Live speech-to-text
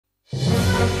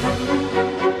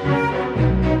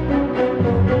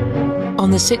On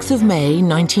the 6th of May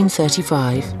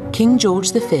 1935, King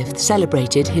George V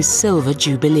celebrated his Silver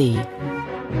Jubilee.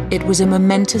 It was a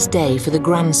momentous day for the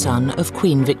grandson of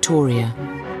Queen Victoria.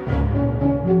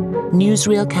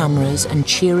 Newsreel cameras and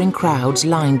cheering crowds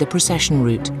lined the procession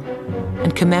route,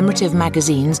 and commemorative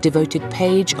magazines devoted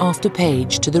page after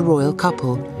page to the royal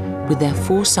couple, with their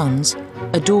 4 sons,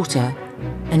 a daughter,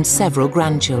 and several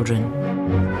grandchildren.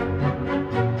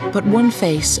 But one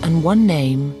face and one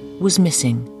name was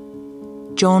missing.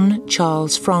 John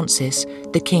Charles Francis,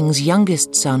 the King's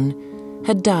youngest son,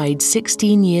 had died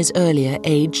 16 years earlier,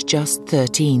 aged just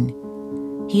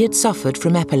 13. He had suffered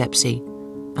from epilepsy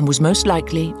and was most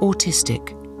likely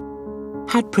autistic.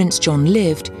 Had Prince John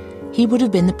lived, he would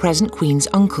have been the present Queen's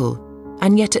uncle,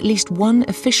 and yet at least one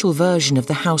official version of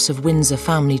the House of Windsor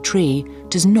family tree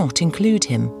does not include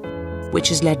him, which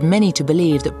has led many to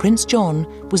believe that Prince John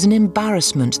was an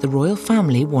embarrassment the royal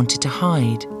family wanted to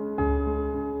hide.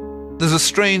 There's a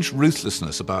strange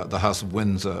ruthlessness about the House of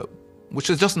Windsor, which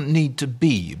there doesn't need to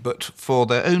be, but for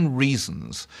their own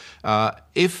reasons,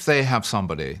 if they have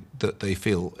somebody that they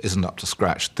feel isn't up to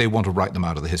scratch, they want to write them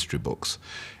out of the history books.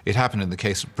 It happened in the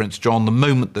case of Prince John. The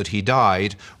moment that he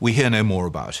died, we hear no more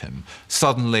about him.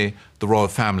 Suddenly, the royal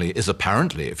family is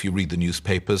apparently, if you read the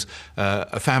newspapers,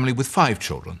 a family with 5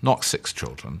 children, not 6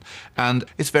 children. And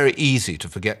it's very easy to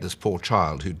forget this poor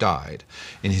child who died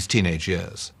in his teenage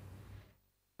years.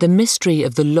 The mystery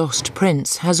of the lost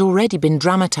prince has already been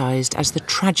dramatised as the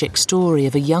tragic story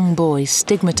of a young boy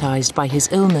stigmatised by his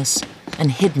illness and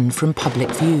hidden from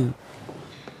public view.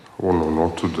 Oh no,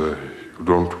 not today. You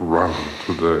don't run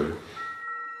today.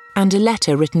 And a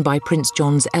letter written by Prince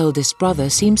John's eldest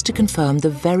brother seems to confirm the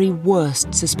very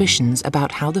worst suspicions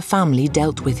about how the family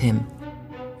dealt with him.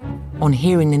 On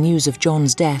hearing the news of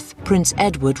John's death, Prince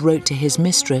Edward wrote to his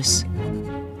mistress,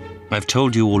 "I've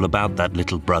told you all about that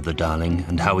little brother, darling,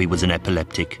 and how he was an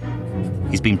epileptic.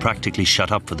 He's been practically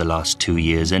shut up for the last 2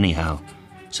 years anyhow,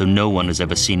 so no one has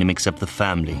ever seen him except the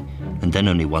family, and then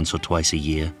only once or twice a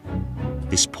year.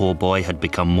 This poor boy had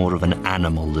become more of an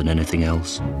animal than anything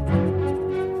else."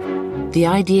 The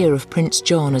idea of Prince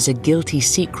John as a guilty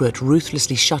secret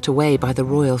ruthlessly shut away by the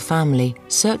royal family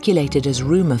circulated as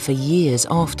rumour for years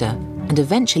after, and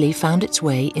eventually found its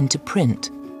way into print.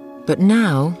 But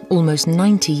now, almost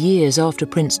 90 years after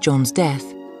Prince John's death,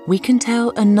 we can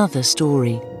tell another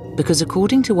story, because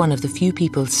according to one of the few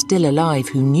people still alive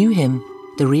who knew him,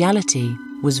 the reality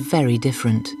was very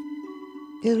different.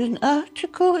 There was an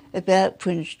article about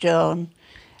Prince John,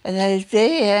 and I was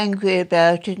very angry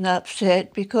about it and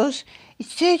upset because it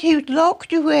said he was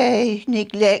locked away,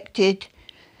 neglected,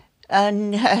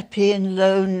 unhappy and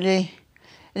lonely.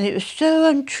 And it was so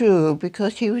untrue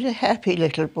because he was a happy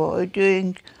little boy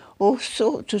doing all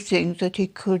sorts of things that he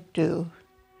could do.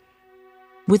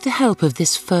 With the help of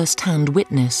this first-hand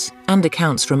witness and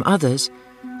accounts from others,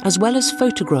 as well as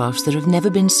photographs that have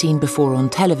never been seen before on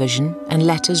television and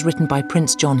letters written by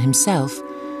Prince John himself,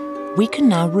 we can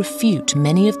now refute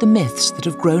many of the myths that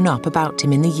have grown up about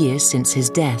him in the years since his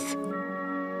death.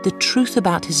 The truth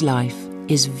about his life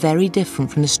is very different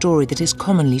from the story that is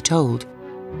commonly told,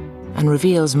 and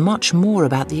reveals much more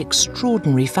about the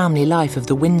extraordinary family life of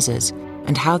the Windsors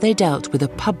and how they dealt with a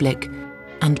public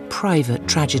and private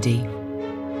tragedy.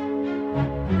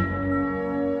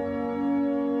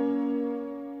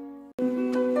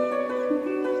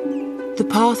 The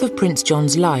path of Prince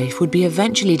John's life would be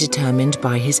eventually determined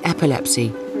by his epilepsy,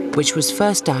 which was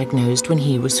first diagnosed when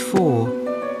he was 4.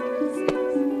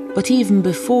 But even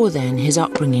before then, his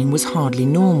upbringing was hardly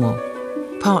normal,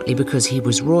 partly because he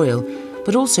was royal,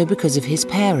 but also because of his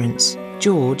parents,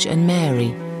 George and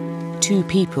Mary, 2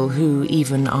 people who,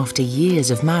 even after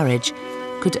years of marriage,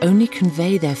 could only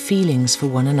convey their feelings for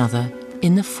one another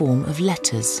in the form of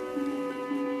letters.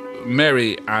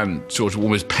 Mary and George were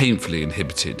almost painfully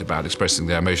inhibited about expressing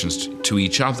their emotions to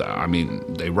each other. I mean,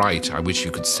 they write, "I wish you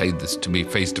could say this to me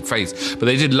face to face," but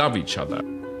they did love each other,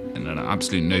 and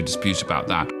absolutely no dispute about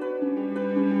that.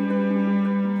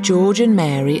 George and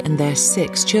Mary and their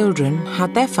 6 children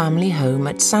had their family home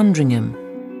at Sandringham,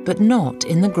 but not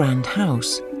in the grand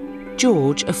house.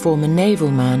 George, a former naval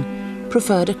man,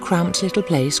 preferred a cramped little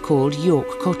place called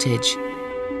York Cottage.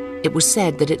 It was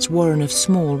said that its warren of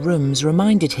small rooms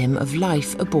reminded him of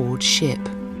life aboard ship.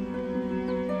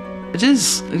 It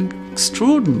is an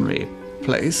extraordinary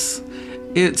place.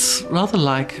 It's rather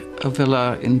like a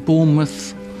villa in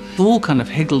Bournemouth, all kind of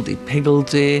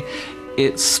higgledy-piggledy.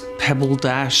 It's pebble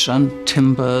dash and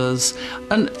timbers,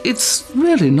 and it's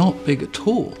really not big at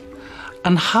all.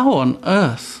 And how on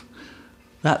earth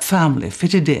that family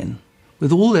fitted in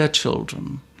with all their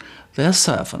children their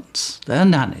servants, their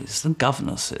nannies, the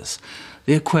governesses,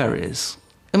 the equerries.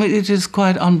 I mean, it is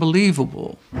quite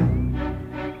unbelievable.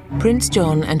 Prince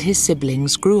John and his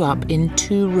siblings grew up in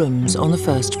 2 rooms on the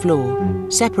first floor,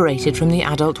 separated from the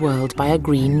adult world by a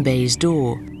green baize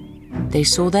door. They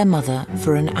saw their mother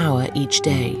for an hour each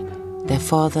day, their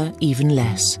father even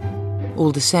less.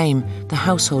 All the same, the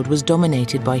household was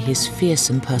dominated by his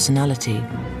fearsome personality.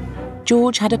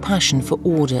 George had a passion for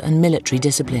order and military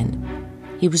discipline.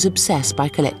 He was obsessed by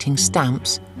collecting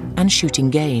stamps and shooting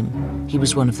game. He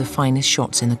was one of the finest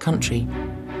shots in the country.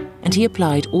 And he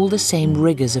applied all the same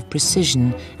rigours of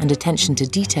precision and attention to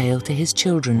detail to his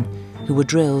children, who were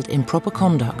drilled in proper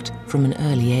conduct from an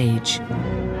early age.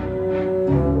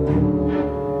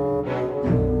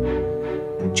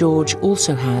 George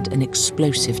also had an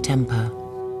explosive temper.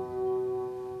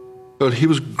 Well, he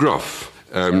was gruff,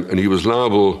 and he was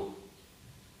liable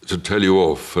to tell you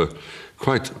off for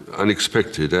quite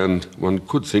unexpected and, one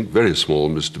could think, very small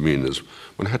misdemeanours.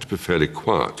 One had to be fairly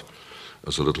quiet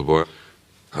as a little boy.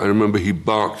 I remember he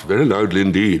barked very loudly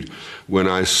indeed when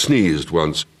I sneezed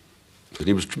once. And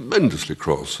he was tremendously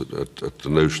cross at the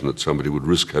notion that somebody would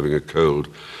risk having a cold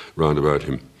round about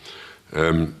him.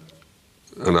 And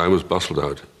I was bustled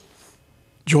out.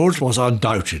 George was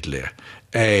undoubtedly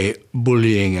a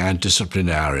bullying and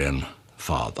disciplinarian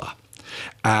father.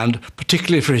 And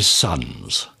particularly for his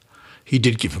sons, he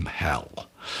did give them hell,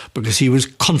 because he was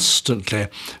constantly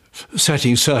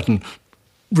setting certain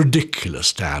ridiculous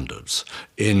standards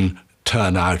in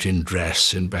turnout, in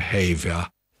dress, in behaviour.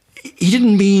 He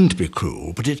didn't mean to be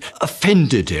cruel, but it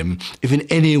offended him if in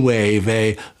any way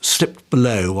they slipped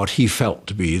below what he felt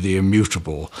to be the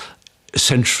immutable,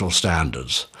 essential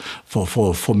standards for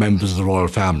members of the royal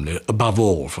family, above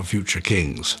all for future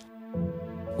kings.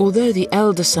 Although the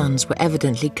elder sons were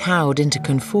evidently cowed into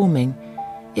conforming,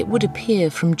 it would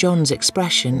appear from John's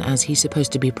expression as he's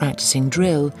supposed to be practicing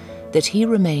drill that he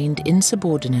remained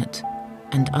insubordinate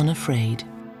and unafraid.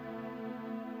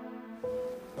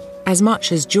 As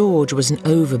much as George was an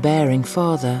overbearing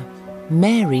father,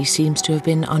 Mary seems to have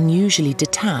been unusually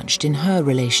detached in her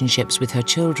relationships with her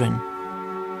children.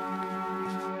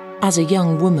 As a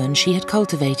young woman, she had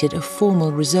cultivated a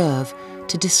formal reserve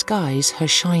to disguise her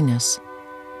shyness,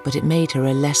 but it made her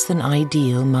a less than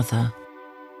ideal mother.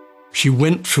 She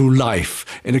went through life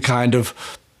in a kind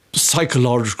of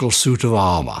psychological suit of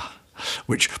armour,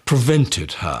 which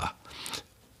prevented her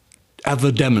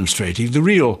ever demonstrating the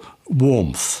real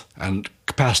warmth and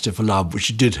capacity for love which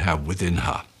she did have within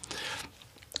her.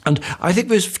 And I think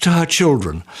to her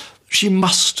children, she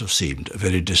must have seemed a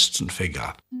very distant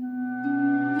figure.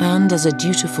 And as a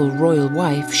dutiful royal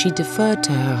wife, she deferred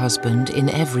to her husband in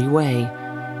every way,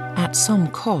 at some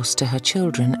cost to her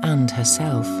children and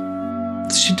herself.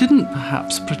 She didn't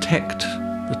perhaps protect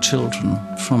the children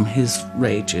from his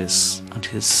rages and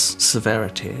his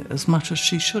severity as much as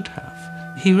she should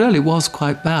have. He really was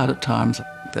quite bad at times.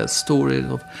 There's stories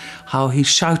of how he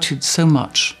shouted so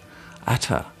much at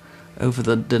her over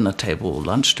the dinner table or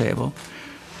lunch table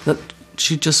that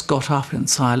she just got up in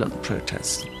silent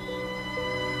protest.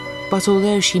 But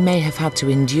although she may have had to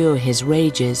endure his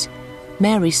rages,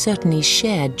 Mary certainly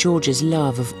shared George's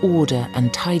love of order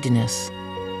and tidiness.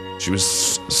 She was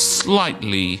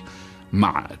slightly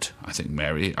mad, I think,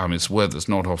 Mary. I mean, it's a word that's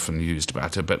not often used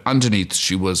about her, but underneath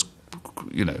she was,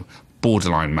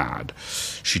 borderline mad.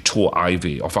 She tore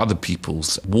ivy off other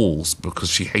people's walls because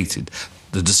she hated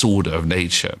the disorder of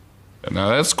nature. Now,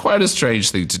 that's quite a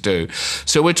strange thing to do.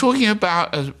 So we're talking about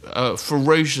a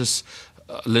ferocious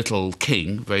little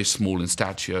king, very small in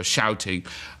stature, shouting,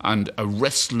 and a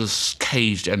restless,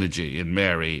 caged energy in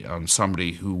Mary,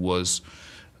 somebody who was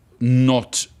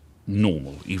not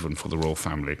normal, even for the royal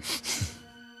family.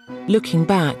 Looking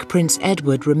back, Prince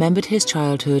Edward remembered his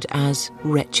childhood as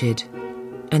wretched,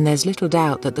 and there's little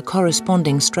doubt that the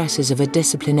corresponding stresses of a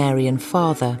disciplinarian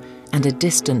father and a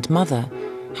distant mother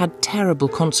had terrible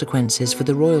consequences for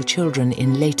the royal children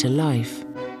in later life.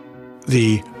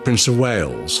 The Prince of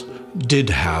Wales did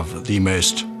have the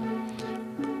most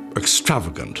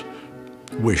extravagant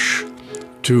wish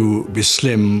to be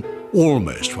slim,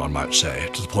 almost, one might say,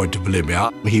 to the point of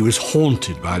bulimia. He was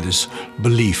haunted by this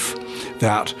belief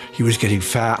that he was getting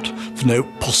fat for no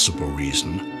possible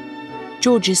reason.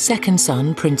 George's second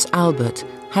son, Prince Albert,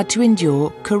 had to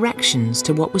endure corrections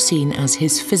to what were seen as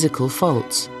his physical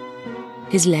faults.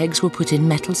 His legs were put in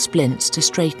metal splints to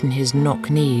straighten his knock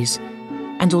knees,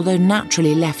 and although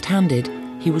naturally left-handed,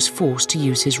 he was forced to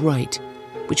use his right,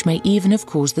 which may even have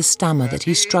caused the stammer that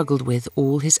he struggled with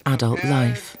all his adult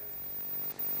life.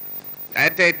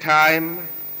 At a time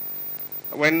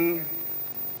when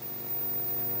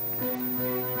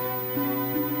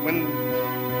when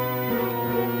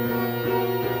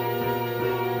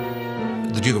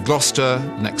The Duke of Gloucester,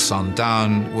 next son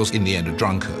down, was in the end a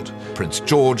drunkard. Prince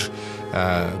George,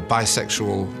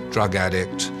 bisexual, drug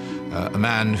addict, a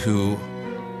man who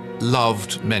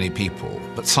loved many people,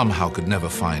 but somehow could never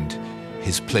find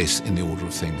his place in the order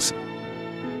of things.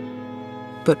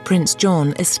 But Prince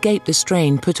John escaped the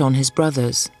strain put on his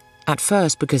brothers, at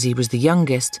first because he was the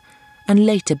youngest, and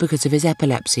later because of his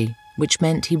epilepsy, which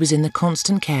meant he was in the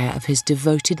constant care of his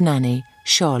devoted nanny,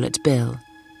 Charlotte Bill.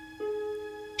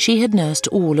 She had nursed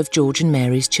all of George and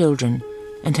Mary's children,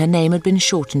 and her name had been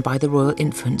shortened by the royal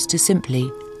infants to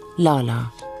simply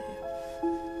Lala.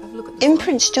 In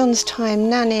Prince John's time,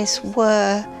 nannies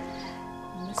were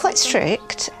quite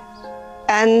strict,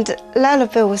 and Lala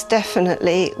Bill was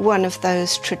definitely one of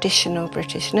those traditional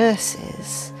British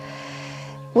nurses,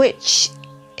 which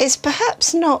is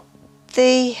perhaps not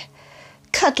the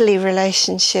cuddly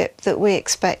relationship that we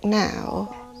expect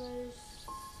now.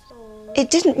 It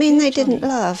didn't mean they didn't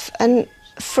love, and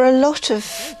for a lot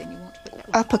of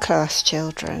upper-class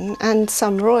children, and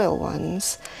some royal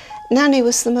ones, Nanny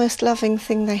was the most loving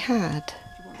thing they had.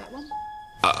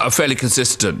 A fairly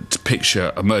consistent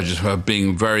picture emerges of her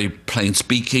being very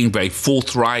plain-speaking, very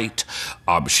forthright.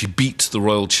 She beat the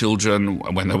royal children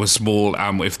when they were small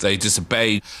if they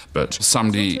disobeyed, but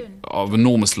somebody of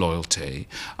enormous loyalty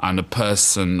and a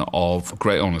person of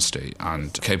great honesty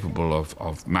and capable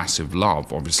of massive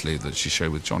love, obviously, that she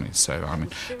showed with Johnny. So, I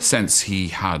mean, since he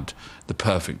had the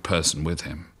perfect person with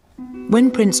him.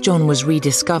 When Prince John was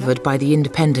rediscovered by the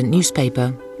Independent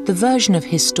newspaper, the version of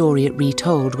his story it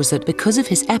retold was that because of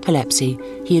his epilepsy,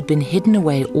 he had been hidden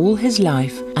away all his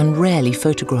life and rarely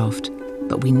photographed.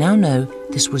 But we now know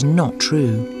this was not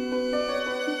true.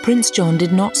 Prince John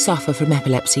did not suffer from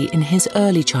epilepsy in his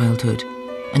early childhood,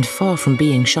 and far from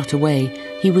being shut away,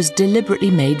 he was deliberately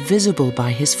made visible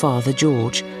by his father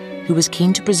George, who was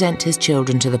keen to present his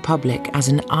children to the public as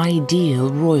an ideal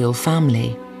royal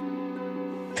family.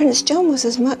 Prince John was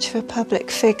as much of a public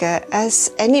figure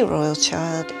as any royal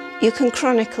child. You can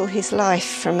chronicle his life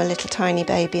from a little tiny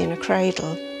baby in a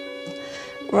cradle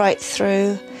right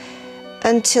through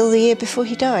until the year before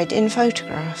he died in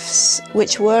photographs,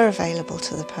 which were available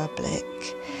to the public.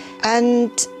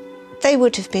 And they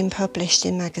would have been published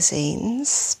in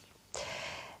magazines.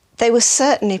 They were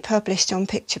certainly published on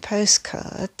picture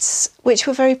postcards, which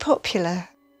were very popular.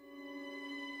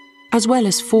 As well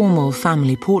as formal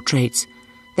family portraits,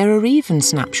 there are even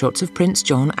snapshots of Prince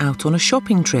John out on a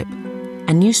shopping trip,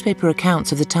 and newspaper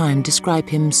accounts of the time describe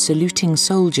him saluting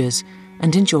soldiers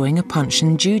and enjoying a Punch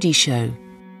and Judy show.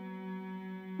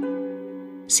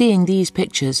 Seeing these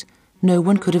pictures, no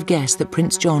one could have guessed that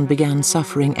Prince John began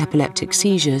suffering epileptic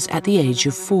seizures at the age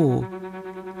of 4.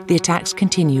 The attacks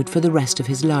continued for the rest of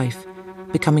his life,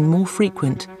 becoming more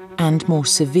frequent and more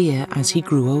severe as he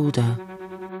grew older.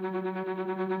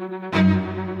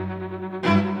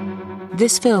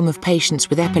 This film of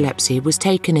patients with epilepsy was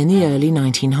taken in the early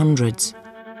 1900s.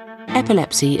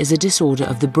 Epilepsy is a disorder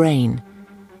of the brain.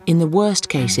 In the worst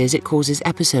cases, it causes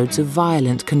episodes of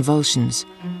violent convulsions.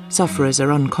 Sufferers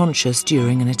are unconscious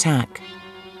during an attack.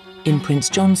 In Prince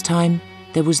John's time,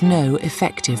 there was no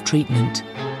effective treatment.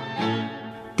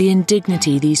 The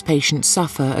indignity these patients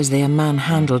suffer as they are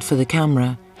manhandled for the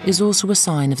camera is also a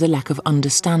sign of the lack of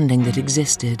understanding that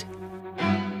existed.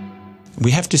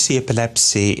 We have to see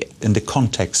epilepsy in the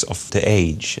context of the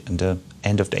age. In the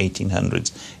end of the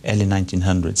 1800s, early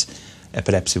 1900s,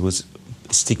 epilepsy was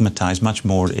stigmatized much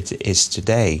more than it is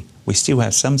today. We still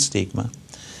have some stigma,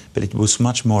 but it was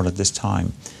much more at this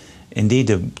time. Indeed,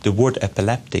 the word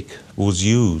epileptic was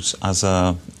used as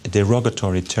a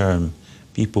derogatory term.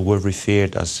 People were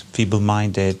referred as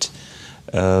feeble-minded,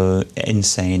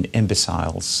 insane,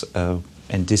 imbeciles,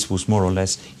 and this was more or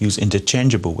less used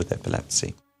interchangeable with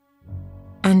epilepsy.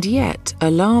 And yet,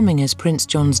 alarming as Prince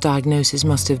John's diagnosis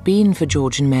must have been for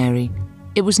George and Mary,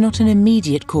 it was not an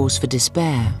immediate cause for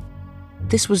despair.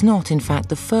 This was not, in fact,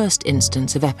 the first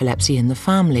instance of epilepsy in the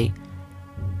family.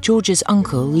 George's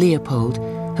uncle, Leopold,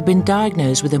 had been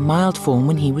diagnosed with a mild form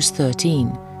when he was 13.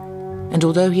 And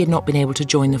although he had not been able to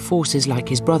join the forces like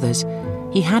his brothers,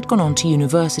 he had gone on to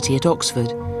university at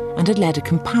Oxford and had led a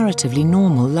comparatively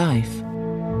normal life.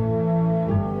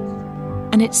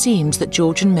 And it seems that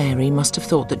George and Mary must have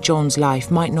thought that John's life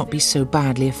might not be so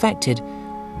badly affected,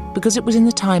 because it was in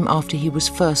the time after he was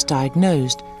first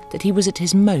diagnosed that he was at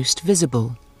his most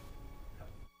visible.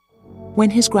 When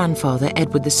his grandfather,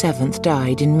 Edward VII,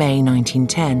 died in May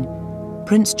 1910,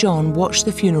 Prince John watched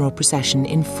the funeral procession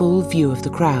in full view of the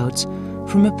crowds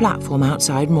from a platform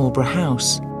outside Marlborough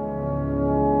House.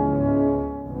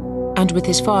 And with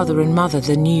his father and mother,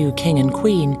 the new king and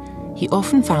queen, he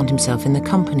often found himself in the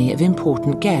company of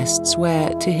important guests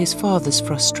where, to his father's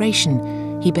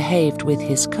frustration, he behaved with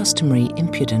his customary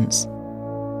impudence.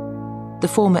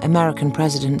 The former American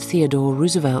President Theodore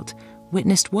Roosevelt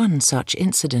witnessed one such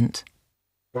incident.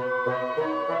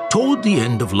 Toward the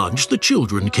end of lunch, the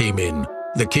children came in.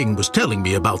 The king was telling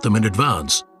me about them in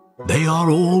advance. They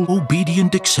are all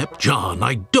obedient except John.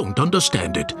 I don't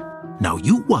understand it. Now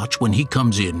you watch when he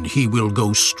comes in. He will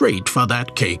go straight for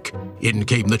that cake. In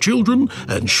came the children,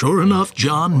 and sure enough,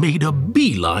 John made a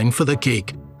beeline for the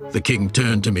cake. The king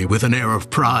turned to me with an air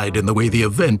of pride in the way the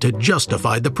event had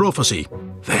justified the prophecy.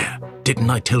 There,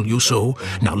 didn't I tell you so?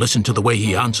 Now listen to the way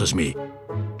he answers me.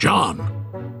 John.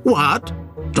 What?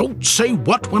 Don't say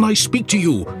what when I speak to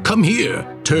you. Come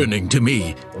here, turning to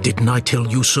me. Didn't I tell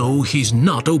you so? He's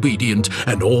not obedient,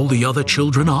 and all the other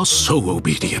children are so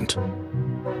obedient.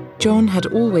 John had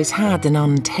always had an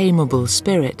untamable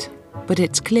spirit, but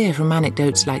it's clear from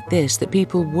anecdotes like this that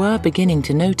people were beginning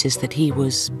to notice that he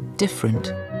was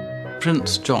different.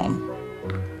 Prince John,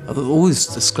 always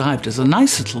described as a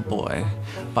nice little boy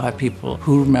by people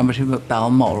who remembered him at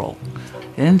Balmoral.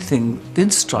 The only thing that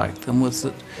did strike them was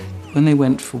that when they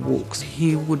went for walks,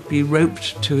 he would be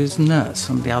roped to his nurse,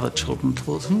 and the other children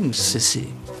thought,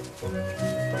 sissy.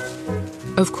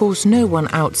 Of course, no one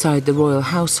outside the royal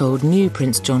household knew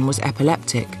Prince John was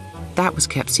epileptic. That was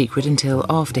kept secret until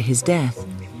after his death.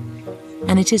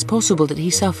 And it is possible that he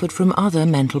suffered from other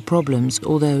mental problems,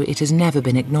 although it has never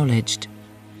been acknowledged.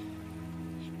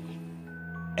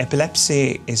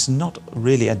 Epilepsy is not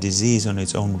really a disease on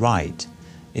its own right.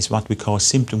 It's what we call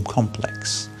symptom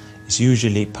complex. It's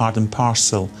usually part and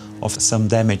parcel of some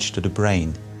damage to the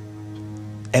brain.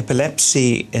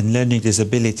 Epilepsy and learning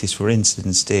disabilities, for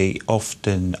instance, they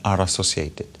often are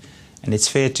associated. And it's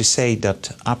fair to say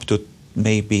that up to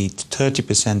maybe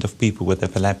 30% of people with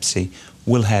epilepsy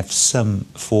will have some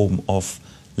form of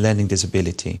learning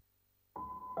disability.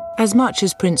 As much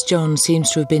as Prince John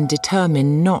seems to have been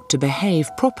determined not to behave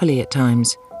properly at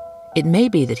times, it may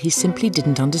be that he simply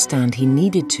didn't understand he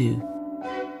needed to.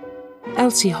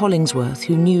 Elsie Hollingsworth,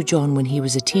 who knew John when he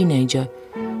was a teenager,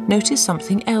 noticed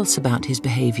something else about his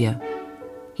behaviour.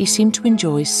 He seemed to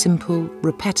enjoy simple,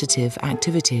 repetitive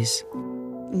activities.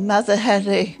 Mother had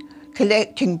a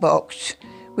collecting box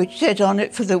which said on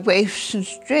it for the waifs and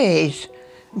strays,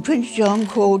 and Prince John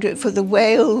called it for the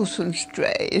whales and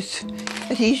strays.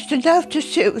 And he used to love to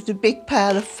sit with a big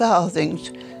pile of farthings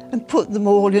and put them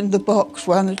all in the box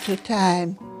one at a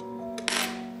time.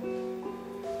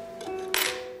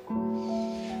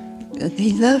 And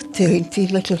he loved doing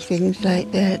little things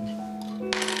like that.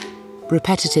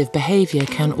 Repetitive behaviour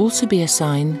can also be a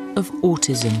sign of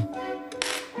autism.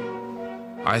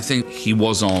 I think he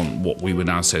was on what we would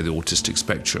now say the autistic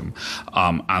spectrum,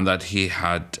 and that he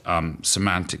had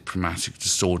semantic pragmatic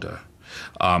disorder,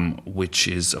 which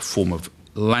is a form of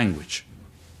language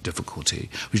difficulty,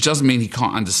 which doesn't mean he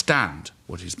can't understand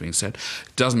what is being said,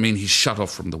 doesn't mean he's shut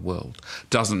off from the world,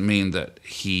 doesn't mean that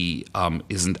he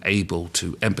isn't able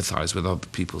to empathise with other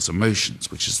people's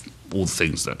emotions, which is all the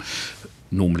things that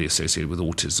normally associated with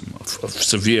autism, a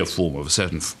severe form of a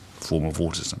certain form of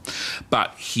autism.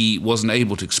 But he wasn't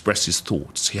able to express his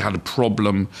thoughts. He had a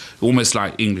problem, almost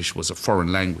like English was a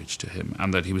foreign language to him,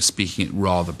 and that he was speaking it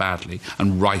rather badly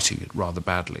and writing it rather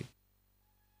badly.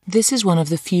 This is one of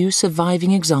the few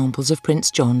surviving examples of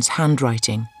Prince John's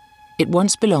handwriting. It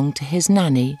once belonged to his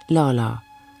nanny, Lala.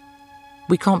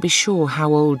 We can't be sure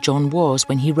how old John was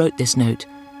when he wrote this note,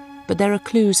 but there are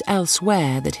clues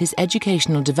elsewhere that his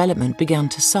educational development began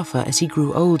to suffer as he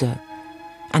grew older,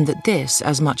 and that this,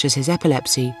 as much as his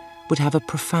epilepsy, would have a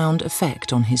profound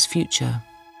effect on his future.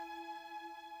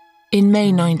 In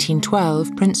May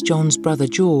 1912, Prince John's brother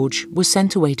George was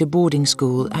sent away to boarding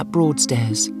school at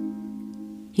Broadstairs.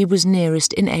 He was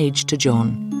nearest in age to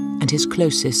John and his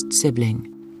closest sibling.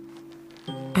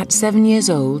 At 7 years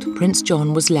old, Prince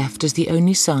John was left as the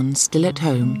only son still at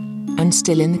home and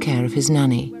still in the care of his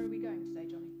nanny.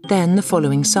 Then, the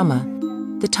following summer,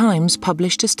 the Times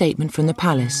published a statement from the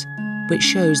palace which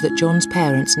shows that John's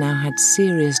parents now had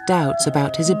serious doubts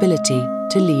about his ability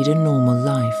to lead a normal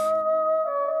life.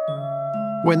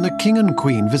 When the King and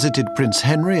Queen visited Prince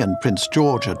Henry and Prince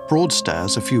George at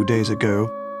Broadstairs a few days ago,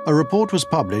 a report was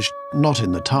published, not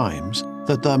in the Times,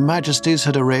 that their Majesties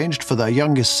had arranged for their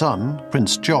youngest son,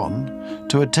 Prince John,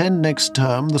 to attend next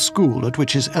term the school at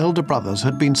which his elder brothers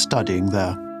had been studying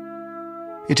there.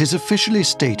 It is officially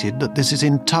stated that this is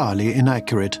entirely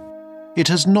inaccurate. It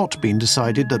has not been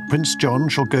decided that Prince John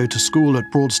shall go to school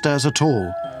at Broadstairs at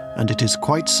all, and it is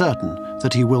quite certain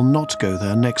that he will not go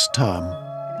there next term.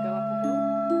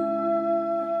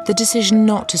 The decision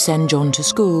not to send John to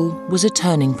school was a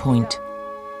turning point.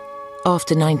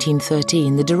 After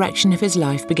 1913, the direction of his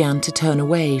life began to turn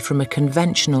away from a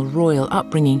conventional royal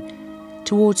upbringing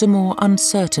towards a more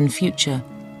uncertain future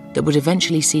that would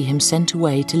eventually see him sent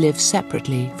away to live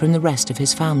separately from the rest of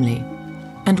his family.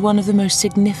 And one of the most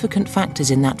significant factors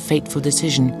in that fateful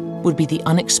decision would be the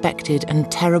unexpected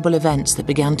and terrible events that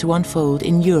began to unfold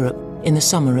in Europe in the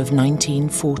summer of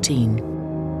 1914.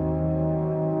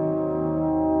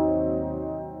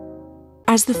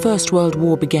 As the First World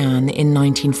War began in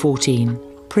 1914,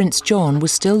 Prince John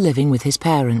was still living with his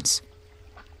parents.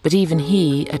 But even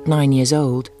he, at 9 years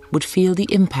old, would feel the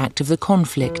impact of the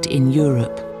conflict in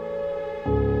Europe.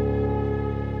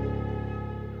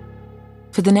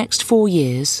 For the next 4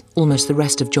 years, almost the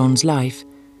rest of John's life,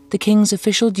 the King's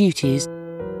official duties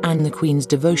and the Queen's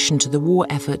devotion to the war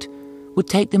effort would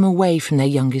take them away from their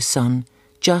youngest son,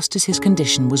 just as his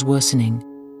condition was worsening.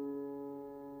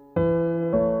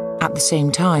 At the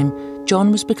same time,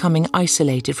 John was becoming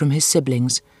isolated from his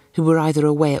siblings, who were either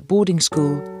away at boarding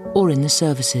school or in the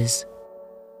services.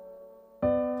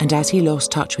 And as he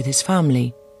lost touch with his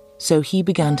family, so he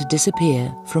began to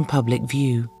disappear from public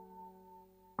view.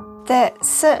 There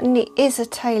certainly is a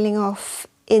tailing off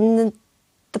in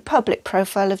the public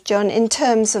profile of John in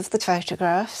terms of the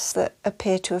photographs that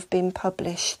appear to have been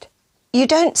published. You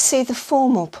don't see the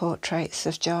formal portraits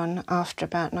of John after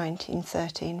about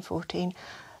 1913-14,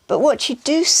 but what you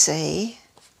do see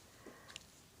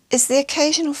is the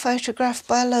occasional photograph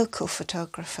by a local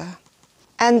photographer.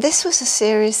 And this was a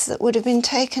series that would have been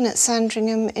taken at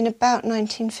Sandringham in about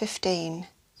 1915.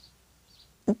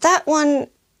 That one,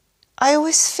 I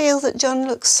always feel that John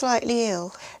looks slightly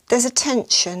ill. There's a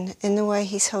tension in the way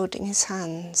he's holding his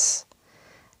hands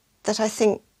that I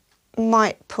think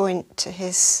might point to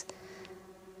his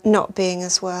not being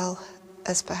as well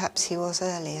as perhaps he was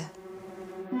earlier.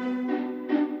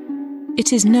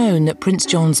 It is known that Prince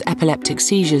John's epileptic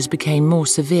seizures became more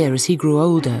severe as he grew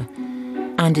older,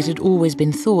 and it had always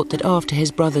been thought that after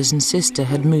his brothers and sister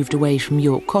had moved away from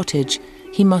York Cottage,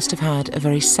 he must have had a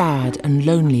very sad and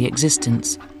lonely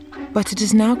existence. But it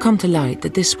has now come to light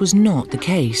that this was not the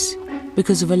case,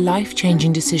 because of a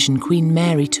life-changing decision Queen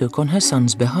Mary took on her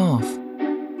son's behalf.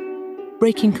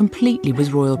 Breaking completely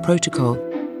with royal protocol,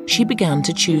 she began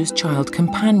to choose child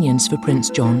companions for Prince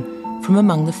John from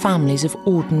among the families of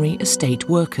ordinary estate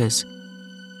workers.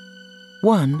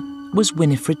 One was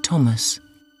Winifred Thomas.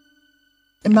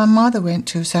 My mother went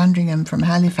to Sandringham from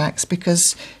Halifax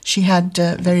because she had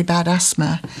very bad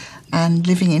asthma, and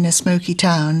living in a smoky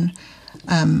town,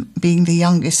 being the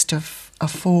youngest of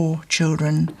 4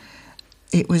 children,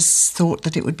 it was thought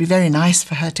that it would be very nice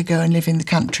for her to go and live in the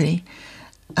country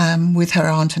with her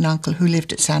aunt and uncle who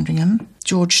lived at Sandringham.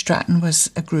 George Stratton was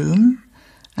a groom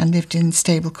and lived in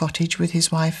Stable Cottage with his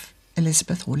wife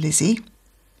Elizabeth, or Lizzie.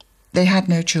 They had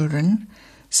no children,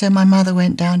 so my mother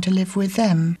went down to live with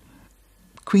them.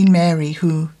 Queen Mary,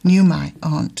 who knew my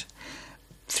aunt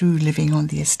through living on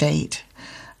the estate,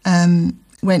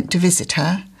 went to visit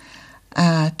her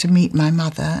to meet my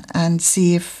mother and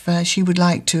see if she would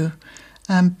like to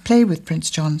play with Prince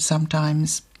John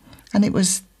sometimes. And it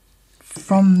was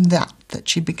from that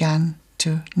she began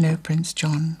to know Prince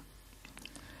John.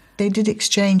 They did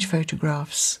exchange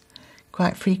photographs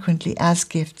quite frequently as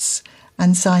gifts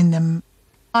and sign them.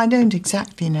 I don't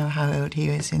exactly know how old he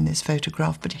is in this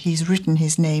photograph, but he's written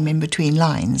his name in between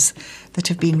lines that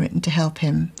have been written to help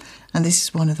him, and this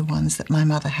is one of the ones that my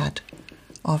mother had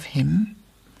of him.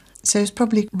 So it's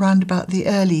probably round about the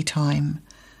early time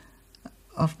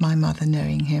of my mother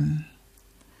knowing him.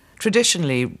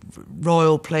 Traditionally,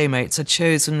 royal playmates are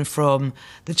chosen from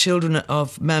the children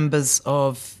of members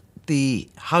of the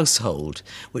household,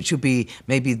 which would be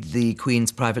maybe the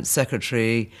Queen's private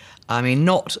secretary. I mean,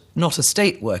 not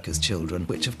estate workers' children,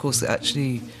 which of course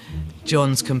actually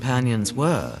John's companions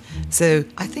were. So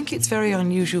I think it's very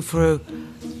unusual for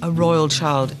a royal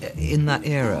child in that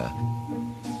era.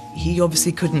 He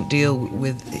obviously couldn't deal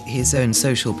with his own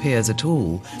social peers at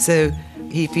all. So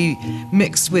if he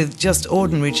mixed with just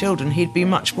ordinary children, he'd be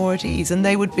much more at ease, and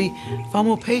they would be far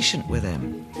more patient with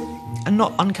him and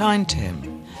not unkind to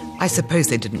him. I suppose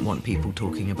they didn't want people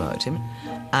talking about him.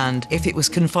 And if it was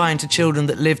confined to children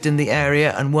that lived in the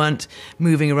area and weren't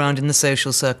moving around in the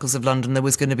social circles of London, there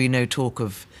was going to be no talk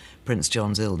of Prince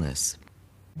John's illness.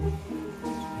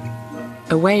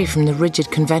 Away from the rigid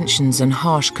conventions and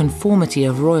harsh conformity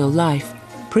of royal life,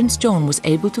 Prince John was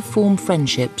able to form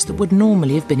friendships that would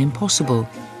normally have been impossible,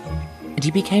 and he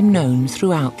became known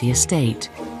throughout the estate.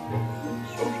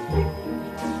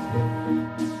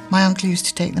 My uncle used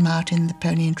to take them out in the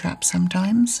pony and trap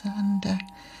sometimes, and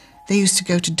They used to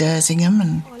go to Dersingham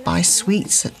and buy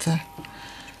sweets at the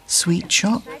sweet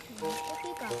shop.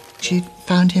 She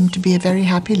found him to be a very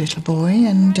happy little boy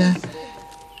and a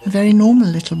very normal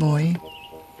little boy.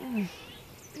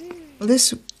 Well,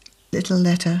 this little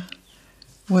letter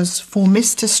was for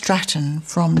Mr. Stratton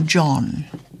from John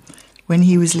when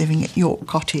he was living at York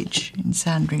Cottage in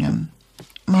Sandringham.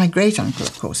 My great-uncle,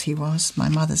 of course he was, my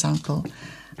mother's uncle,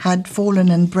 had fallen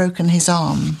and broken his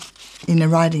arm in a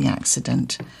riding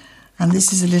accident. And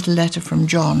this is a little letter from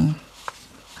John.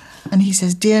 And he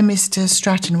says, "Dear Mr.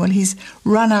 Stratton," well, he's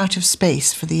run out of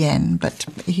space for the N, but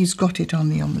he's got it on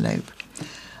the envelope.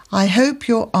 "I hope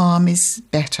your arm is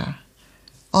better.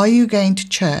 Are you going to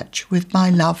church? With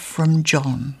my love from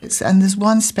John." And there's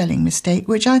one spelling mistake,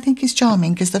 which I think is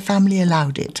charming because the family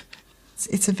allowed it.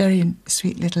 It's a very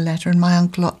sweet little letter, and my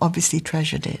uncle obviously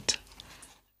treasured it.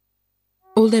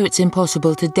 Although it's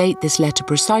impossible to date this letter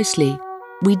precisely,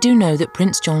 we do know that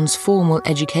Prince John's formal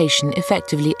education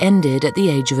effectively ended at the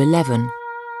age of 11,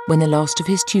 when the last of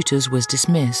his tutors was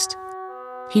dismissed.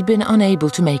 He'd been unable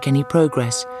to make any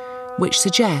progress, which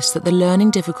suggests that the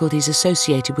learning difficulties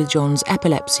associated with John's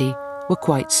epilepsy were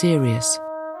quite serious.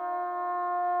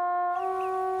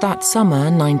 That summer,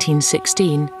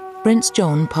 1916, Prince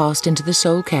John passed into the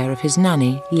sole care of his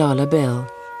nanny, Lala Bill.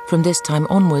 From this time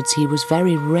onwards, he was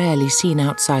very rarely seen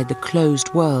outside the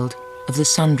closed world of the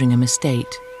Sandringham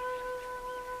estate.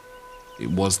 It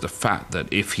was the fact that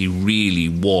if he really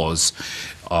was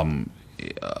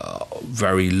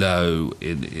very low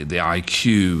in the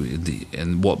IQ,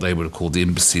 in what they would have called the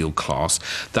imbecile class,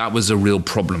 that was a real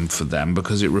problem for them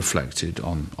because it reflected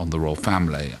on the royal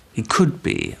family. He could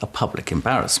be a public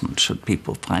embarrassment should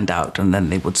people find out, and then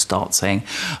they would start saying,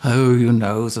 "Oh, you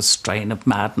know, the strain of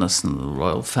madness in the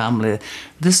royal family."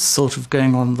 This is sort of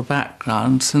going on in the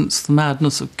background since the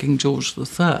madness of King George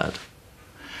III.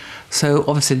 So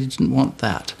obviously they didn't want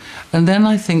that. And then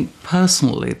I think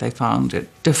personally they found it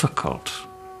difficult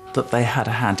that they had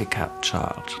a handicapped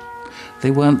child.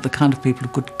 They weren't the kind of people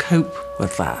who could cope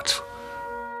with that.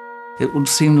 It would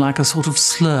seem like a sort of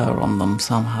slur on them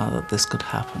somehow that this could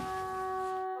happen.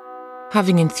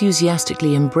 Having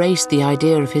enthusiastically embraced the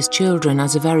idea of his children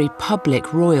as a very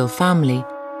public royal family,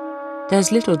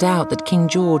 there's little doubt that King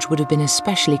George would have been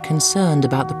especially concerned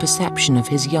about the perception of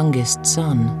his youngest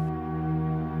son.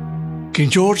 King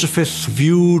George V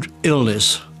viewed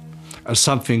illness as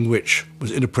something which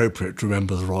was inappropriate to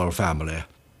remember the royal family.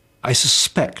 I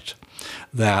suspect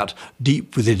that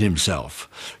deep within himself,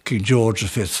 King George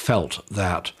V felt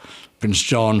that Prince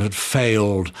John had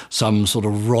failed some sort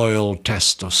of royal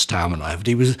test of stamina.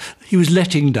 He was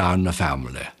letting down the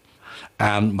family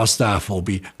and must therefore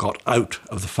be got out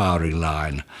of the firing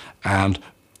line and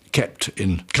kept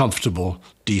in comfortable,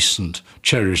 decent,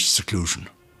 cherished seclusion.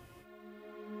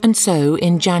 And so,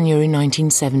 in January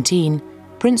 1917,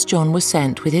 Prince John was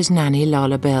sent with his nanny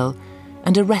Lala Bill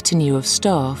and a retinue of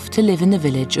staff to live in the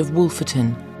village of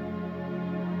Wolferton.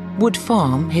 Wood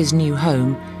Farm, his new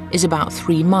home, is about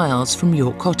 3 miles from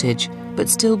York Cottage, but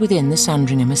still within the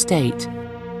Sandringham estate.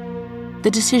 The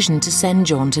decision to send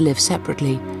John to live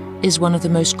separately is one of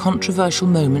the most controversial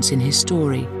moments in his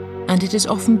story, and it has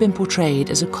often been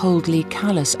portrayed as a coldly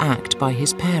callous act by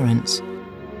his parents.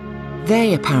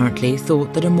 They apparently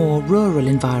thought that a more rural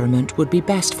environment would be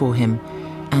best for him,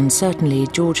 and certainly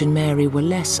George and Mary were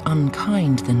less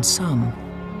unkind than some.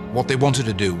 What they wanted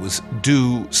to do was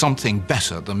do something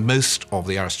better than most of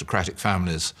the aristocratic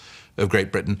families of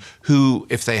Great Britain, who,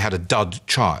 if they had a dud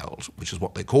child, which is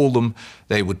what they call them,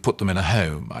 they would put them in a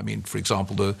home. I mean, for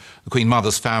example, the Queen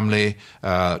Mother's family,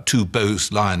 2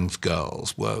 Bowes-Lyons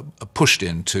girls were pushed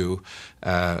into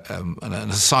an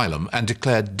asylum and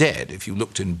declared dead. If you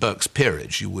looked in Burke's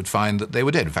Peerage, you would find that they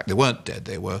were dead. In fact, they weren't dead,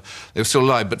 they were still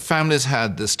alive. But families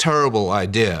had this terrible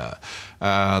idea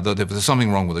that if there's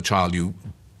something wrong with a child, you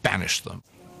banish them.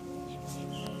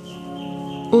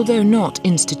 Although not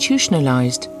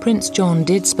institutionalised, Prince John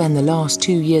did spend the last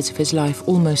 2 years of his life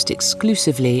almost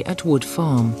exclusively at Wood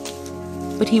Farm.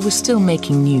 But he was still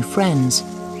making new friends,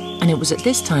 and it was at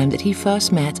this time that he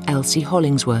first met Elsie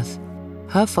Hollingsworth.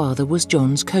 Her father was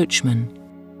John's coachman.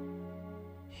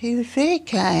 He was very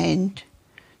kind,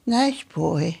 nice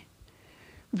boy.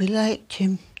 We liked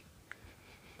him.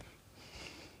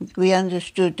 We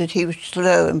understood that he was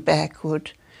slow and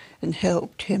backward and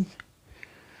helped him.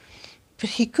 But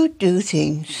he could do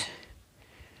things.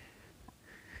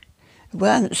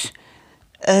 Once,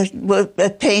 a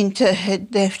painter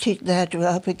had left his ladder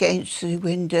up against the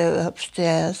window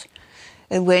upstairs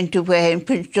and went away, and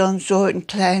Prince John saw it and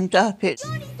climbed up it.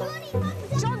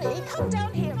 Johnny, come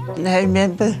down here. And I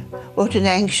remember what an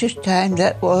anxious time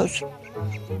that was.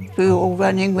 we were all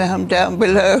running round down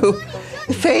below.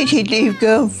 Afraid he'd leave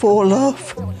go and fall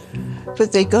off.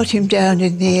 But they got him down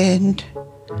in the end.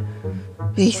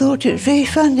 He thought it was very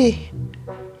funny.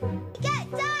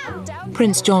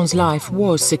 Prince John's life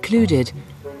was secluded,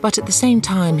 but at the same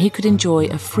time he could enjoy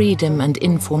a freedom and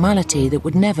informality that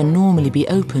would never normally be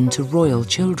open to royal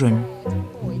children.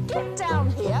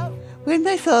 When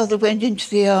my father went into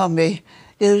the army,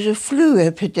 there was a flu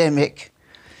epidemic,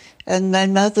 and my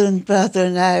mother and brother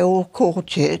and I all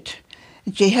caught it,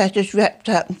 and she had us wrapped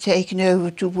up and taken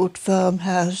over to Wood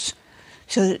Farmhouse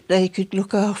so that they could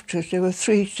look after us. There were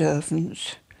 3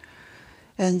 servants,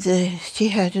 and she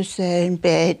had us there in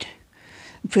bed.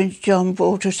 And Prince John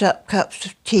brought us up cups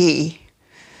of tea,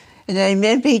 and I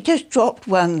remember he just dropped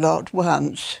one lot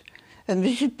once, and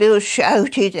Mrs. Bill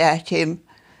shouted at him,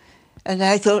 and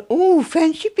I thought, oh,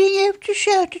 fancy being able to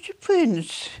shout at a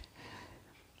prince.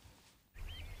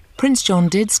 Prince John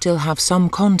did still have some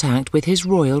contact with his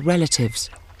royal relatives.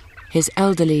 His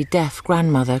elderly deaf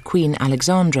grandmother, Queen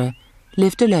Alexandra,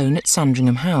 lived alone at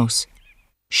Sandringham House.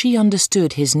 She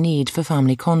understood his need for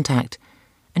family contact,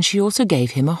 and she also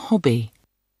gave him a hobby.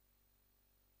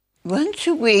 Once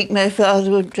a week my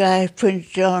father would drive Prince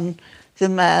John the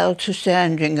Mile to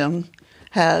Sandringham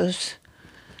House,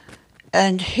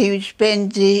 and he would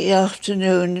spend the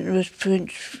afternoon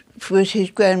with his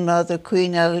grandmother,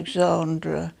 Queen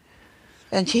Alexandra.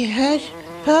 And he had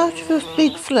part of a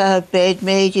big flower bed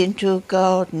made into a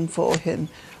garden for him,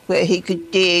 where he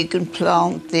could dig and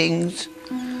plant things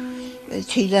that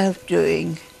he loved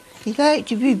doing. He liked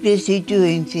to be busy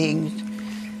doing things.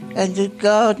 And the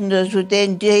gardeners would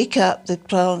then dig up the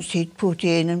plants he'd put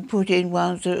in and put in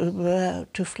ones that were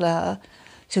about to flower.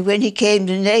 So when he came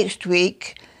the next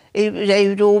week, they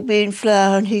would all be in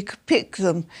flower and he could pick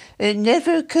them. It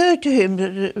never occurred to him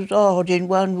that it was odd in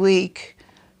 1 week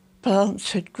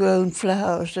plants had grown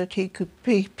flowers that he could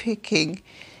be picking.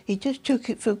 He just took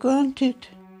it for granted.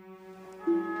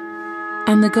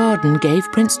 And the garden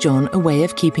gave Prince John a way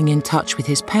of keeping in touch with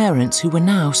his parents who were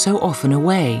now so often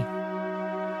away.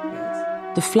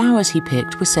 The flowers he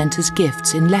picked were sent as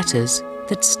gifts in letters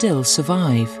that still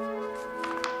survive.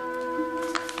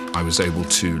 I was able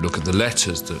to look at the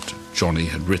letters that Johnny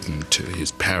had written to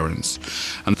his parents,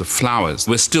 and the flowers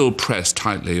were still pressed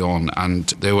tightly on, and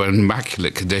they were in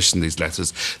immaculate condition, these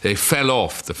letters. They fell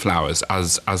off, the flowers,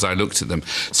 as I looked at them.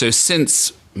 So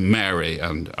since Mary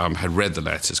had read the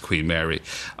letters, Queen Mary,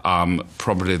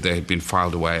 probably they had been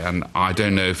filed away, and I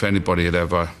don't know if anybody had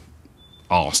ever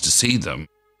asked to see them.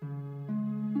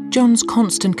 John's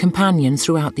constant companion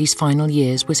throughout these final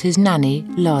years was his nanny,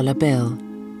 Lala Bill.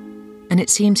 And it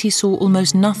seems he saw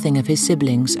almost nothing of his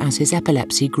siblings as his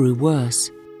epilepsy grew worse.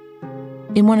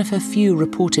 In one of her few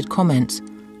reported comments,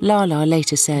 Lala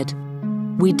later said,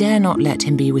 "We dare not let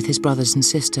him be with his brothers and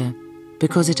sister,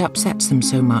 because it upsets them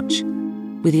so much,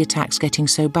 with the attacks getting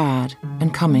so bad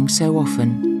and coming so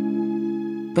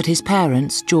often." But his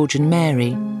parents, George and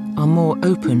Mary, are more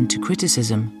open to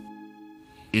criticism.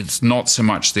 It's not so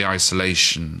much the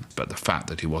isolation, but the fact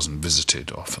that he wasn't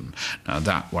visited often. Now,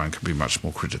 that one can be much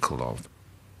more critical of.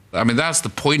 I mean, that's the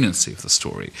poignancy of the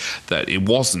story, that it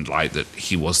wasn't like that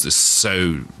he was this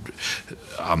so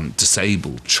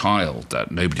disabled child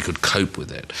that nobody could cope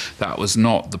with it. That was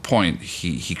not the point.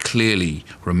 He clearly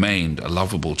remained a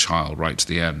lovable child right to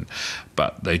the end,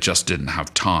 but they just didn't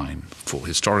have time for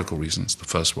historical reasons, the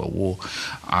First World War,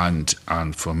 and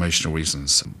for emotional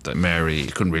reasons, that Mary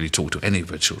couldn't really talk to any of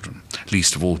her children,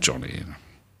 least of all Johnny. You know.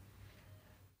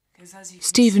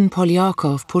 Stephen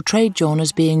Polyakov portrayed John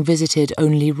as being visited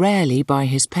only rarely by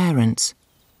his parents.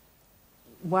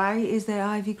 Why is there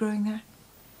ivy growing there?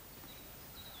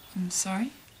 I'm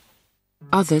sorry?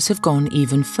 Others have gone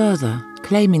even further,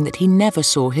 claiming that he never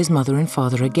saw his mother and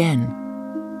father again.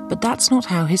 But that's not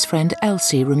how his friend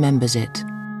Elsie remembers it.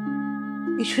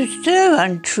 It was so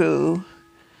untrue,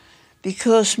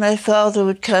 because my father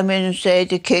would come in and say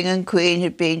the King and Queen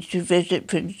had been to visit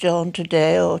Prince John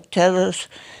today, or tell us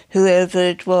whoever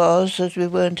it was, as we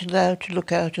weren't allowed to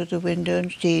look out of the window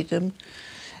and see them.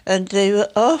 And they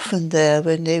were often there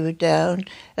when they were down.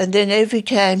 And then every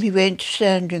time he went to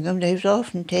Sandringham, they was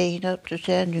often taken up to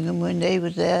Sandringham when they were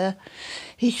there.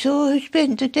 He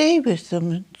spent the day with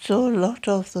them and saw a lot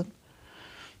of them.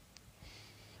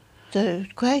 So it was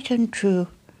quite untrue.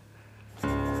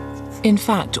 In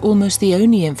fact, almost the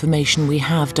only information we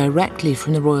have directly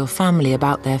from the royal family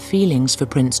about their feelings for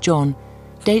Prince John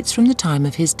dates from the time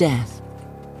of his death.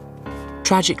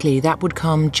 Tragically, that would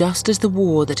come just as the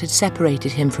war that had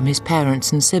separated him from his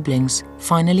parents and siblings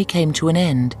finally came to an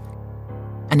end,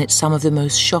 and it's some of the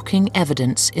most shocking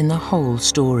evidence in the whole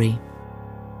story.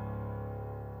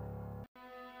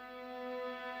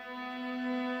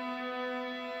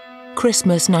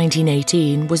 Christmas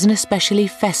 1918 was an especially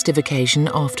festive occasion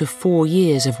after 4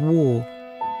 years of war.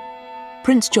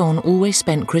 Prince John always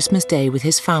spent Christmas Day with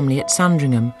his family at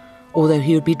Sandringham, although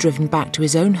he would be driven back to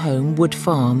his own home, Wood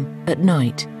Farm, at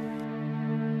night.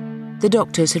 The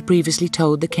doctors had previously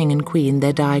told the King and Queen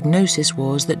their diagnosis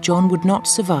was that John would not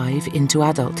survive into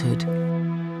adulthood.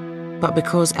 But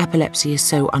because epilepsy is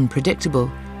so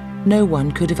unpredictable, no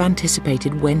one could have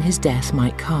anticipated when his death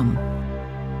might come.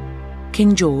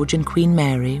 King George and Queen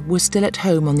Mary were still at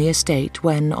home on the estate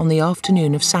when, on the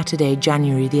afternoon of Saturday,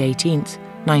 January the 18th,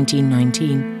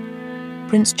 1919,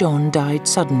 Prince John died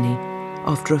suddenly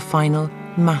after a final,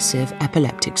 massive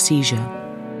epileptic seizure.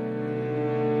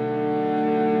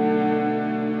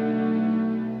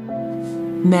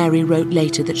 Mary wrote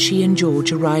later that she and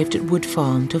George arrived at Wood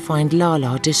Farm to find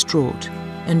Lala distraught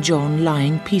and John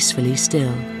lying peacefully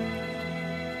still.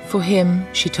 For him,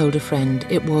 she told a friend,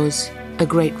 it was a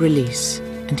great release,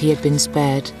 and he had been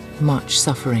spared much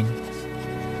suffering.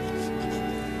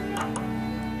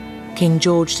 King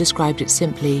George described it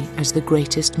simply as the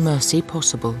greatest mercy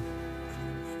possible.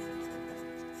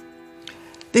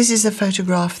 This is a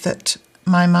photograph that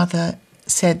my mother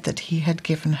said that he had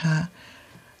given her,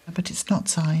 but it's not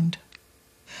signed.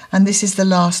 And this is the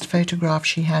last photograph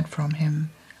she had from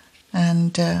him.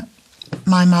 And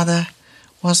my mother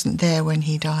wasn't there when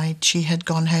he died. She had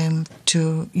gone home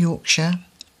to Yorkshire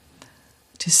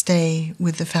to stay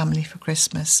with the family for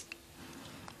Christmas.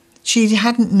 She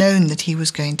hadn't known that he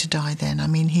was going to die then. I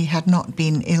mean, he had not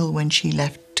been ill when she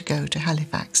left to go to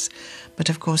Halifax, but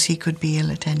of course he could be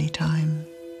ill at any time.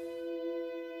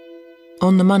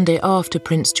 On the Monday after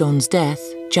Prince John's death,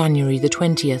 January the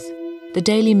 20th, the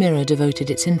Daily Mirror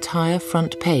devoted its entire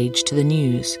front page to the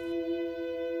news.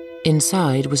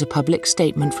 Inside was a public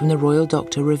statement from the royal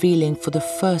doctor revealing for the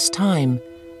first time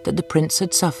that the prince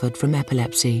had suffered from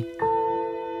epilepsy.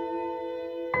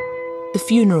 The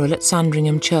funeral at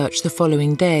Sandringham Church the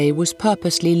following day was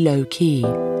purposely low-key.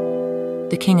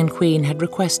 The King and Queen had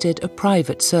requested a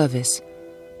private service,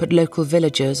 but local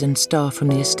villagers and staff from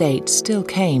the estate still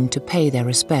came to pay their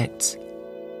respects.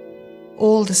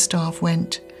 All the staff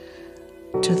went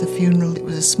to the funeral. It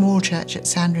was a small church at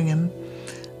Sandringham,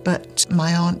 but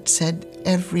my aunt said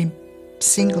every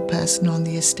single person on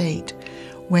the estate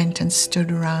went and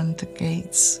stood around the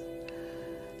gates,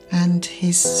 and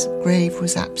his grave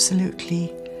was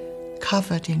absolutely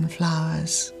covered in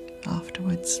flowers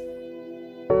afterwards.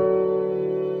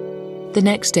 The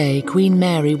next day, Queen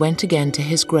Mary went again to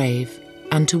his grave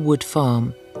and to Wood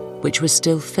Farm, which was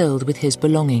still filled with his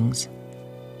belongings.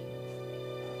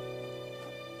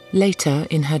 Later,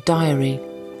 in her diary,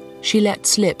 she let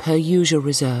slip her usual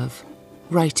reserve,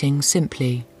 writing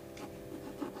simply,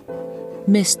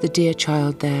 "Missed the dear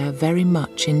child there very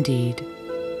much indeed."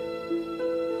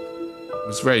 It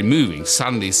was very moving.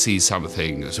 Suddenly see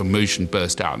something, as emotion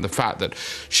burst out, and the fact that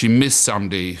she missed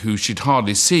somebody who she'd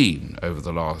hardly seen over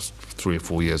the last 3 or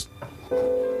 4 years.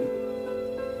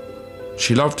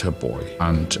 She loved her boy,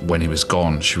 and when he was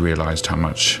gone, she realised how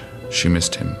much she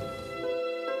missed him.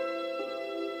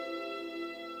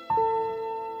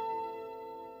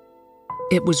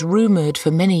 It was rumoured for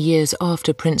many years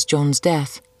after Prince John's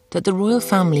death that the royal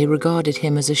family regarded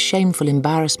him as a shameful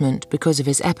embarrassment because of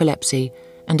his epilepsy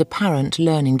and apparent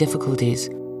learning difficulties.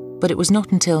 But it was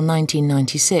not until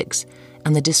 1996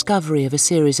 and the discovery of a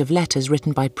series of letters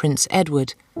written by Prince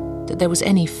Edward that there was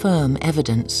any firm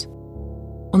evidence.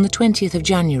 On the 20th of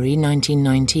January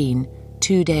 1919,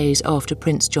 2 days after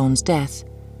Prince John's death,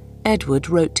 Edward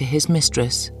wrote to his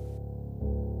mistress,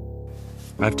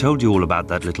 "I've told you all about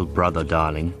that little brother,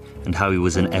 darling, and how he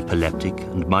was an epileptic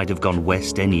and might have gone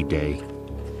west any day.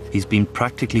 He's been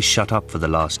practically shut up for the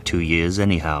last 2 years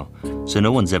anyhow, so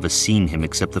no one's ever seen him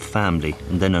except the family,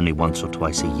 and then only once or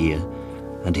twice a year.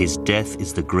 And his death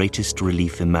is the greatest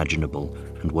relief imaginable,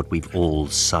 and what we've all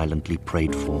silently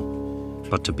prayed for.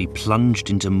 But to be plunged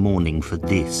into mourning for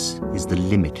this is the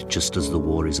limit just as the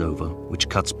war is over, which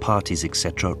cuts parties,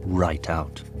 etc. right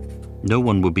out. No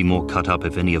one would be more cut up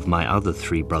if any of my other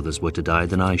 3 brothers were to die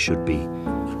than I should be,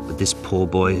 but this poor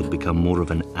boy had become more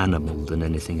of an animal than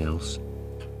anything else."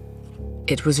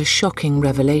 It was a shocking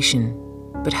revelation,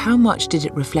 but how much did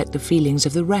it reflect the feelings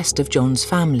of the rest of John's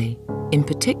family, in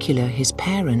particular his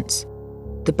parents?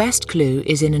 The best clue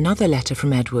is in another letter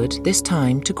from Edward, this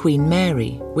time to Queen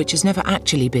Mary, which has never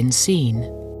actually been seen.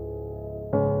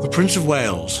 The Prince of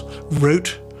Wales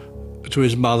wrote to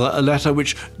his mother a letter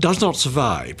which does not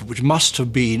survive, but which must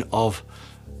have been of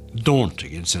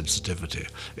daunting insensitivity.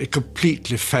 It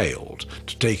completely failed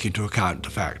to take into account the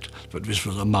fact that this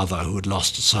was a mother who had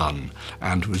lost a son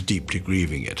and was deeply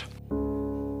grieving it.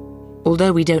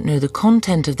 Although we don't know the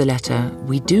content of the letter,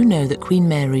 we do know that Queen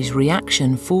Mary's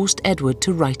reaction forced Edward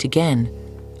to write again,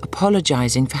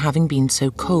 apologising for having been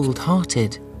so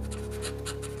cold-hearted.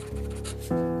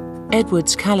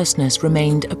 Edward's callousness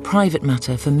remained a private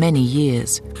matter for many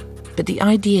years, but the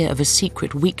idea of a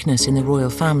secret weakness in the royal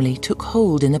family took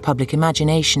hold in the public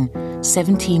imagination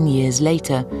 17 years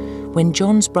later, when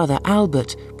John's brother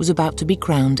Albert was about to be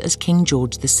crowned as King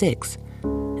George VI,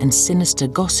 and sinister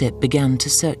gossip began to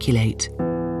circulate.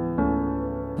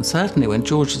 And certainly when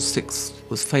George VI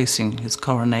was facing his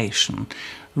coronation,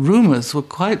 rumours were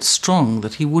quite strong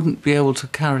that he wouldn't be able to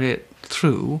carry it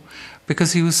through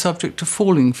because he was subject to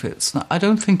falling fits. Now, I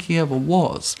don't think he ever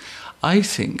was. I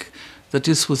think that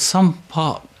this was some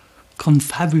part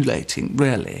confabulating,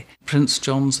 really, Prince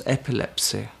John's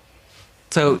epilepsy.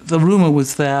 So the rumour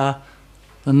was there,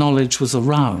 the knowledge was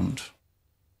around.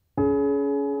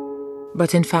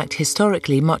 But in fact,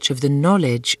 historically, much of the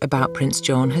knowledge about Prince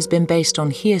John has been based on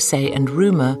hearsay and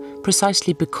rumour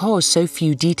precisely because so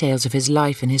few details of his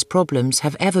life and his problems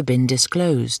have ever been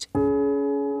disclosed.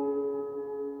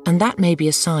 And that may be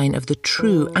a sign of the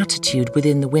true attitude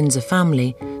within the Windsor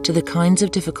family to the kinds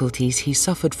of difficulties he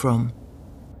suffered from.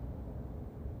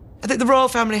 I think the royal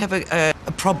family have a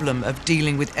problem of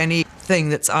dealing with anything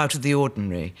that's out of the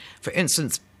ordinary. For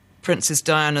instance, Princess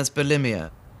Diana's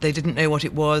bulimia. They didn't know what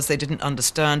it was, they didn't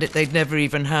understand it, they'd never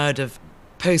even heard of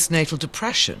postnatal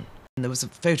depression. And there was a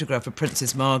photograph of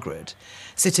Princess Margaret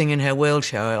sitting in her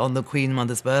wheelchair on the Queen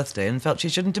Mother's birthday and felt she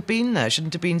shouldn't have been there,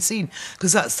 shouldn't have been seen,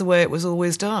 because that's the way it was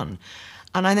always done.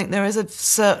 And I think there is a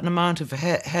certain amount of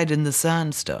head in the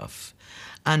sand stuff.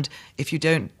 And if you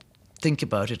don't think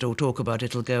about it or talk about it,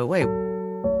 it'll go away.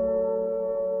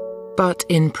 But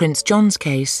in Prince John's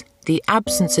case, the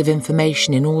absence of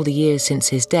information in all the years since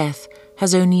his death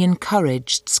has only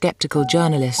encouraged sceptical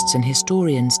journalists and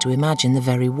historians to imagine the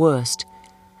very worst,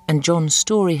 and John's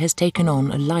story has taken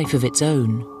on a life of its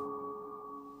own.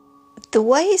 The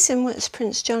ways in which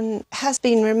Prince John has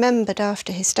been remembered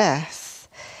after his death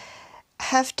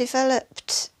have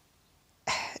developed,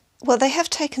 well, they have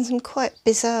taken some quite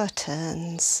bizarre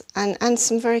turns and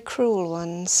some very cruel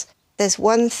ones. There's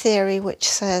one theory which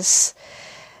says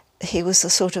he was a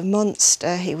sort of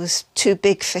monster, he was too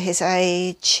big for his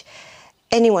age.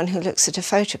 Anyone who looks at a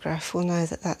photograph will know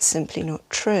that that's simply not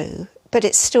true, but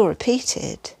it's still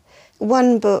repeated.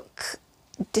 One book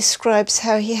describes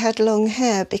how he had long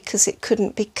hair because it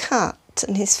couldn't be cut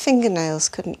and his fingernails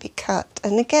couldn't be cut.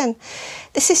 And again,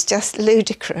 this is just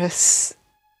ludicrous.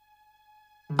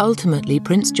 Ultimately,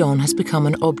 Prince John has become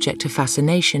an object of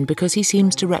fascination because he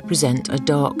seems to represent a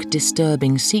dark,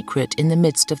 disturbing secret in the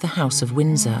midst of the House of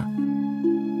Windsor.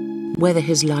 Whether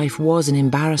his life was an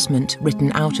embarrassment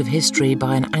written out of history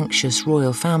by an anxious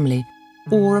royal family,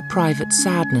 or a private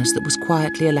sadness that was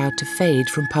quietly allowed to fade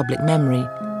from public memory,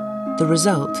 the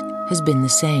result has been the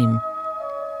same.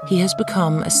 He has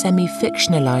become a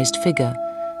semi-fictionalized figure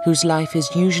whose life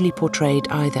is usually portrayed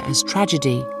either as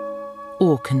tragedy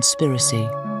or conspiracy.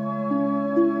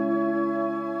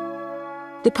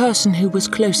 The person who was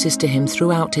closest to him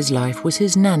throughout his life was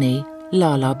his nanny,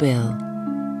 Lala Bill.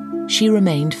 She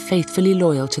remained faithfully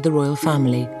loyal to the royal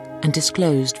family and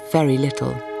disclosed very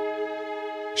little.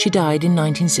 She died in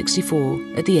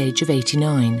 1964 at the age of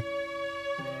 89.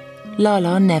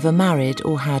 Lala never married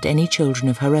or had any children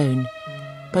of her own,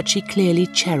 but she clearly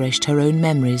cherished her own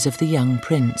memories of the young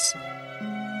prince.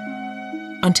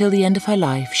 Until the end of her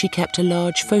life, she kept a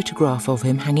large photograph of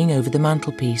him hanging over the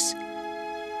mantelpiece.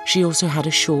 She also had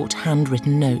a short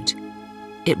handwritten note.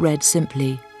 It read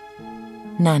simply,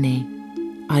 "Nanny,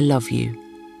 I love you.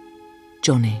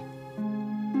 Johnny."